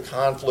duration of the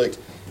conflict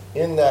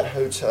in that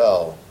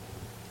hotel,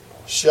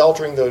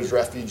 sheltering those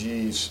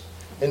refugees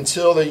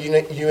until the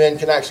UN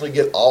can actually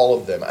get all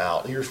of them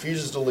out. He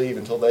refuses to leave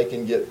until they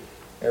can get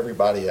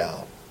everybody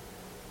out.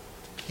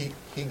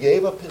 He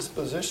gave up his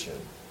position.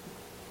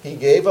 He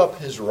gave up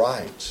his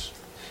rights.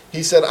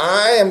 He said,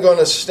 I am going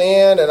to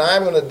stand and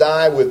I'm going to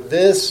die with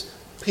this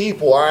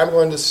people. I'm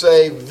going to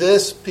save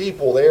this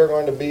people. They are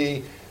going to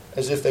be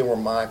as if they were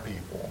my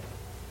people.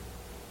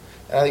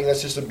 And I think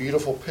that's just a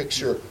beautiful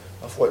picture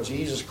of what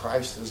Jesus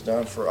Christ has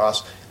done for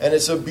us. And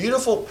it's a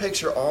beautiful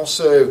picture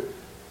also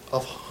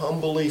of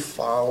humbly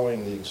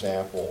following the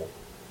example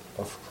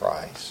of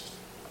Christ.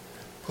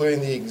 Putting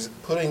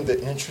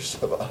the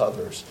interests of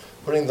others,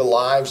 putting the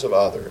lives of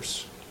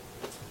others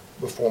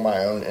before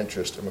my own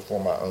interest and before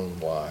my own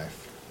life.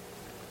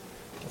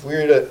 If we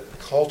are to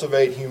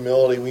cultivate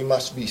humility, we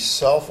must be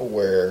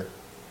self-aware,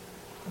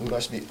 we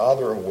must be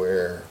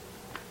other-aware,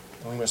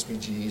 and we must be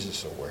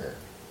Jesus-aware.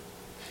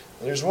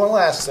 There's one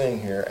last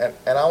thing here,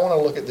 and I want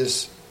to look at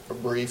this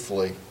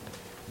briefly.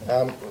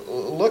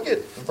 Look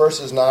at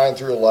verses 9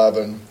 through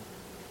 11.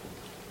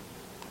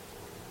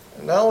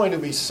 Not only to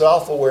be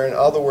self-aware and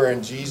other-aware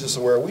and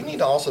Jesus-aware, we need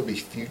to also be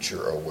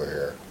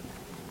future-aware.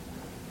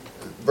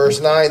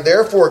 Verse 9,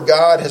 therefore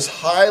God has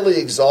highly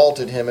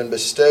exalted him and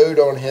bestowed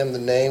on him the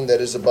name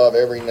that is above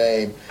every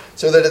name,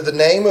 so that at the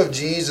name of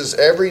Jesus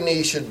every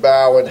knee should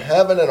bow in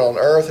heaven and on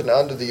earth and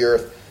under the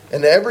earth,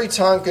 and every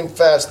tongue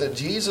confess that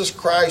Jesus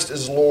Christ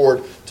is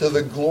Lord, to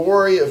the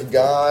glory of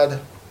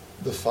God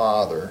the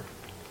Father.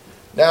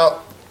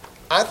 Now,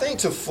 I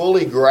think to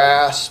fully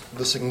grasp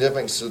the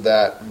significance of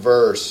that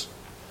verse,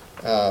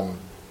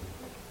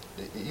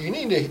 you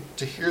need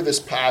to hear this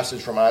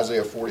passage from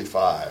Isaiah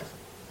 45.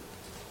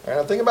 All right,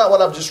 now think about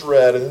what I've just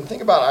read, and then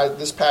think about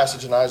this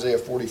passage in Isaiah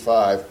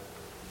 45,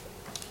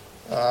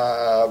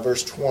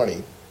 verse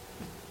 20.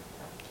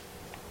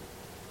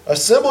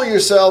 Assemble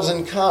yourselves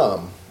and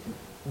come.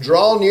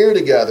 Draw near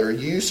together,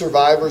 you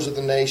survivors of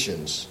the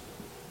nations.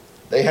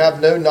 They have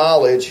no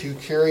knowledge who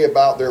carry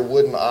about their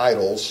wooden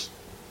idols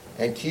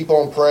and keep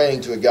on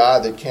praying to a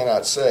God that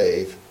cannot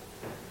save.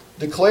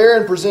 Declare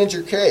and present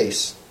your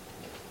case.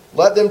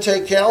 Let them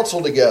take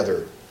counsel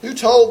together. Who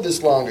told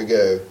this long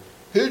ago?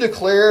 Who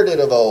declared it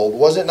of old?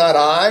 Was it not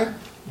I,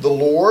 the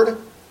Lord?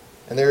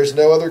 And there is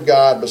no other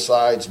God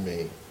besides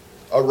me,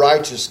 a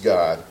righteous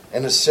God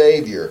and a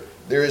Savior.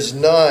 There is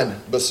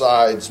none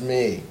besides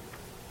me.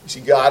 You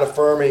see God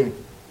affirming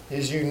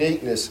his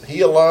uniqueness.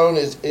 He alone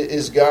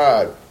is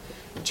God.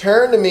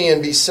 Turn to me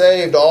and be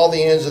saved, all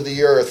the ends of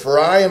the earth, for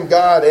I am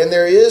God and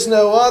there is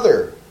no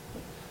other.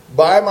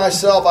 By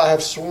myself I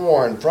have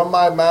sworn, from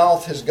my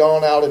mouth has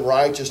gone out in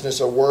righteousness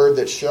a word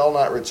that shall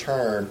not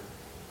return.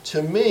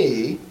 To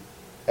me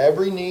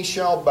every knee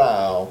shall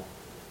bow,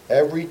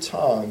 every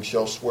tongue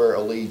shall swear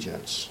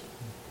allegiance.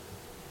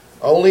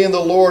 Only in the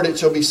Lord it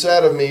shall be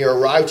said of me are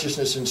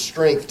righteousness and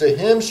strength. To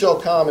him shall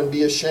come and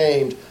be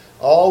ashamed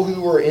all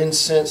who are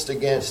incensed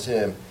against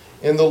him.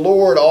 In the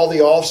Lord all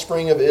the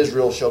offspring of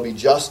Israel shall be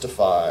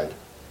justified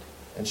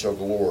and shall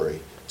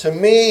glory. To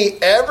me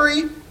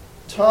every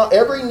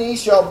knee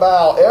shall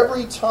bow,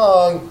 every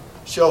tongue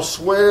shall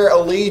swear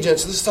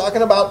allegiance. This is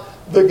talking about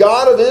the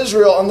God of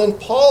Israel. And then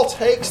Paul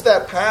takes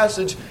that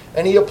passage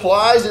and he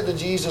applies it to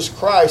Jesus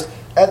Christ.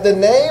 At the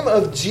name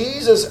of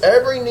Jesus,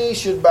 every knee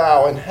should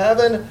bow in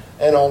heaven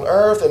and on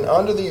earth and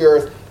under the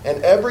earth,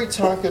 and every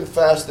tongue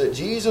confess that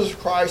Jesus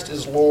Christ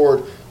is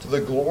Lord, to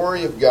the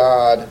glory of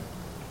God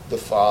the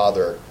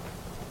Father.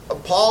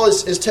 Paul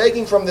is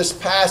taking from this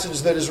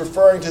passage that is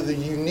referring to the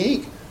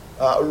unique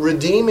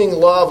redeeming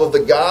love of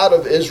the God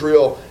of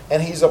Israel,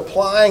 and he's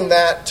applying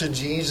that to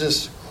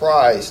Jesus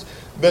Christ.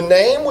 The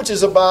name which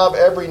is above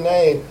every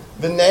name,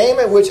 the name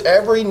at which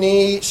every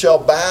knee shall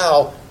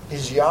bow,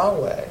 is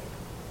Yahweh.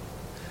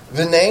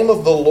 The name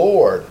of the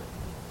Lord.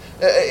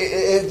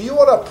 If you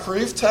want a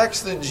proof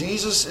text that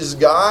Jesus is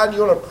God,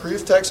 you want a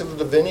proof text of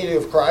the divinity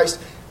of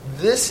Christ,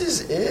 this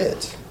is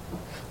it.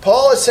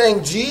 Paul is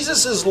saying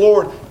Jesus is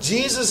Lord.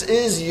 Jesus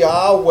is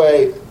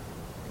Yahweh.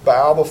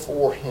 Bow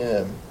before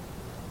him.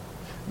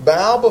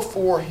 Bow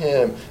before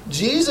him.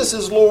 Jesus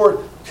is Lord.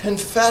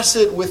 Confess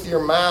it with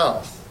your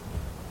mouth.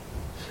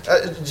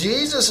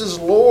 Jesus is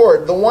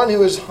Lord. The one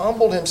who has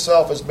humbled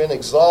himself has been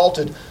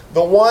exalted.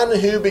 The one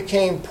who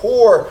became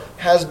poor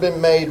has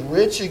been made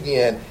rich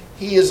again.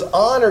 He is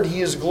honored.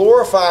 He is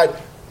glorified.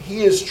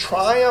 He has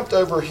triumphed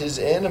over his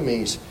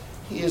enemies.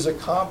 He has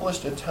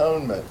accomplished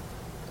atonement.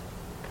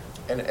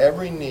 And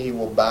every knee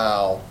will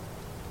bow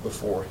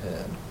before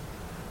him.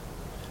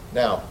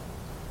 Now,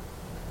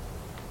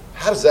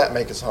 how does that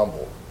make us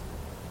humble?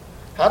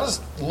 How does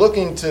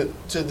looking to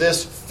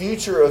this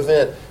future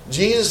event,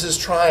 Jesus has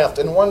triumphed,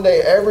 and one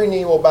day every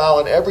knee will bow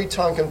and every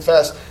tongue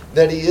confess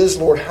that he is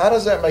Lord, how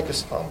does that make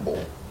us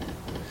humble?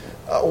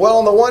 Well,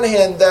 on the one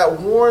hand, that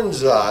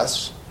warns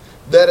us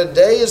that a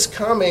day is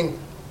coming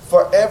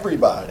for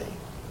everybody.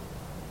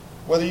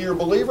 Whether you're a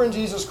believer in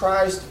Jesus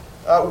Christ,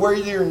 whether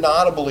you're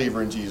not a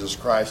believer in Jesus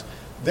Christ,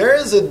 there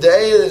is a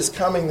day that is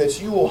coming that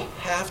you will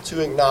have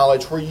to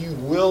acknowledge, where you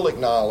will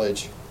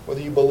acknowledge, whether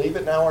you believe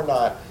it now or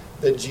not,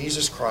 that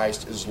Jesus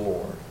Christ is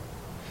Lord,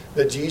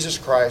 that Jesus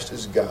Christ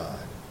is God.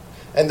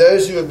 And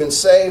those who have been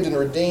saved and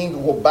redeemed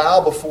will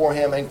bow before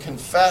Him and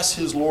confess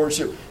His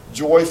Lordship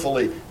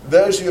joyfully.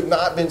 Those who have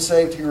not been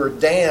saved, who are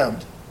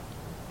damned,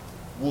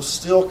 will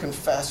still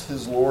confess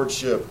His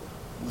Lordship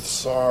with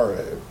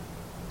sorrow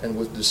and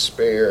with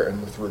despair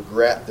and with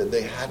regret that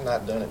they had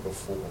not done it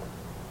before.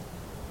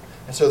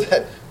 And so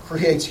that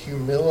creates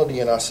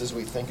humility in us as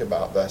we think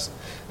about this.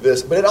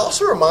 But it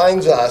also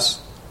reminds us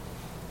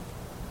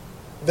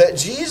that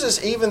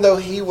Jesus, even though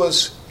He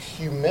was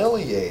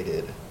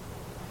humiliated,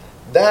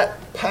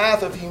 that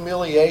path of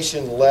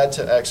humiliation led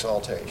to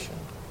exaltation.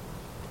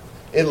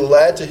 It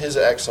led to His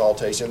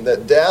exaltation,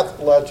 that death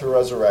led to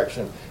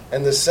resurrection.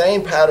 And the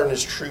same pattern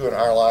is true in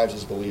our lives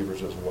as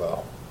believers as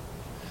well.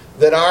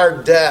 That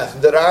our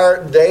death, that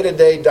our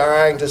day-to-day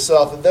dying to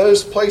self, that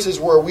those places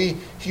where we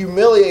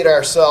humiliate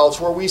ourselves,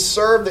 where we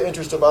serve the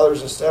interest of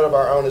others instead of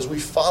our own, as we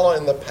follow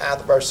in the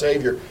path of our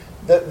Savior,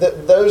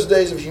 that those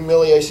days of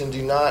humiliation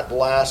do not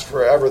last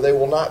forever. They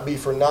will not be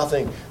for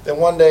nothing. That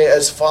one day,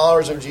 as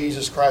followers of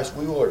Jesus Christ,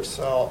 we will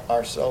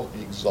ourselves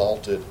be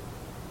exalted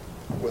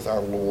with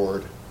our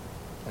Lord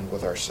and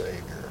with our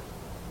Savior.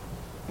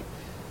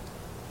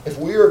 If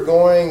we are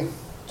going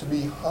to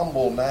be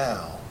humble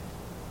now,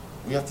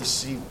 we have to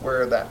see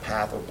where that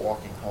path of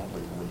walking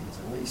humbly leads.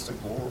 It leads to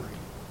glory.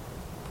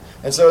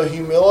 And so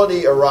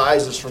humility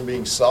arises from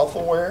being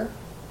self-aware,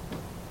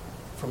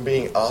 from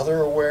being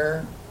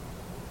other-aware,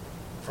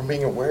 from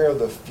being aware of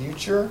the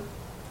future,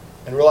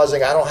 and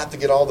realizing I don't have to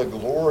get all the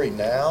glory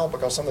now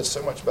because something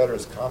so much better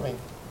is coming.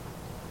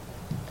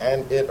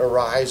 And it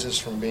arises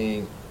from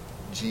being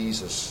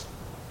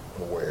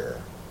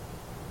Jesus-aware.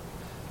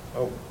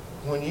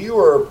 When you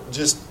are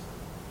just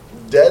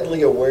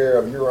deadly aware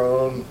of your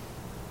own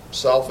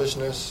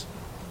selfishness,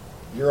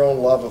 your own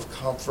love of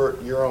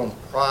comfort, your own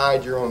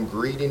pride, your own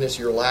greediness,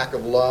 your lack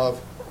of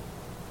love,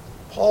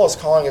 Paul is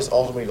calling us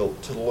ultimately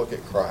to look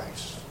at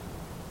Christ.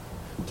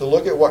 To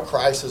look at what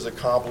Christ has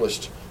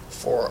accomplished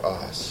for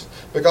us.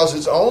 Because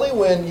it's only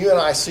when you and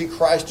I see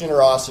Christ's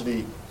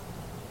generosity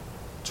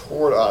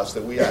toward us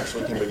that we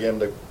actually can begin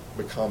to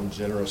become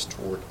generous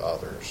toward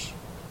others.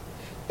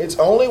 It's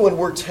only when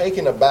we're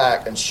taken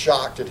aback and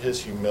shocked at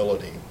His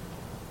humility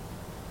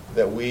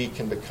that we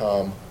can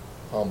become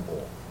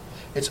humble.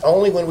 It's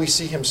only when we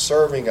see Him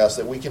serving us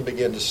that we can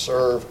begin to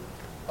serve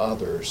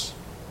others.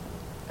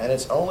 And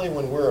it's only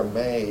when we're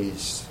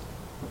amazed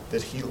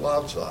that He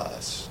loves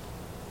us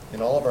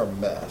in all of our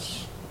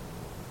mess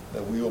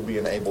that we will be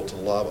able to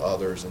love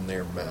others in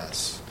their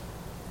mess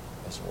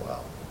as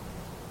well.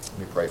 Let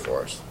me pray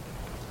for us.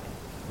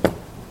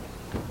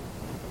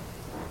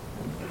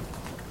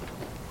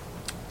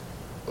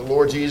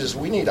 Lord Jesus,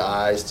 we need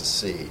eyes to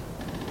see.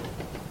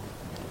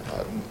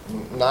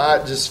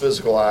 Not just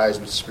physical eyes,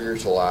 but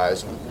spiritual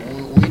eyes.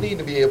 We need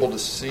to be able to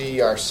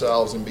see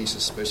ourselves and be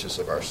suspicious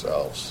of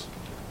ourselves.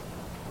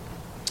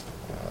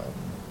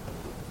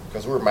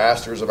 Because we're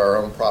masters of our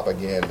own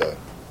propaganda.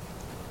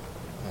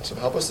 So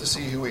help us to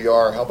see who we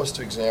are. Help us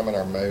to examine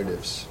our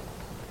motives.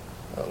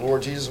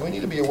 Lord Jesus, we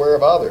need to be aware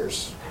of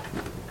others.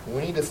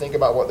 We need to think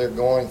about what they're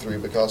going through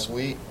because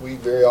we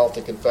very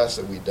often confess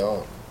that we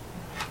don't.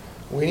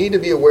 We need to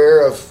be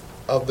aware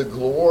of the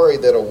glory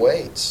that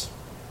awaits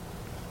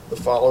the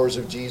followers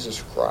of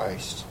Jesus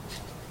Christ.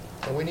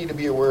 And we need to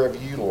be aware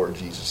of you, Lord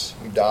Jesus,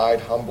 who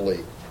died humbly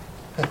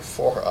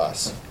for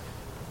us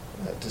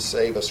to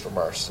save us from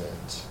our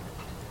sins.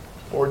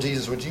 Lord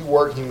Jesus, would you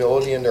work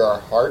humility into our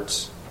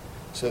hearts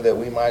so that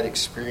we might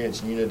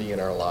experience unity in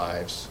our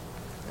lives?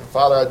 And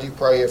Father, I do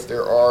pray if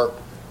there are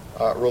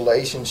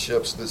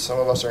relationships that some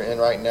of us are in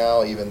right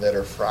now even that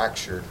are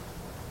fractured,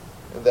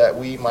 that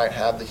we might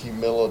have the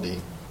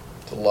humility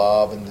to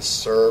love and to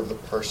serve the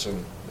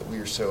person that we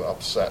are so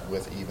upset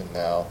with even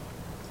now.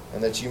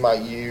 And that you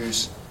might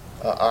use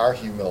our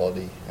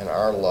humility and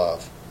our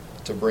love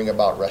to bring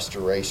about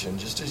restoration,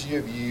 just as you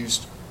have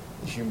used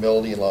the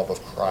humility and love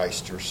of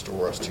Christ to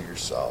restore us to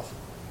yourself.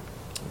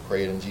 We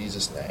pray it in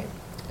Jesus' name.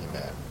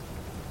 Amen.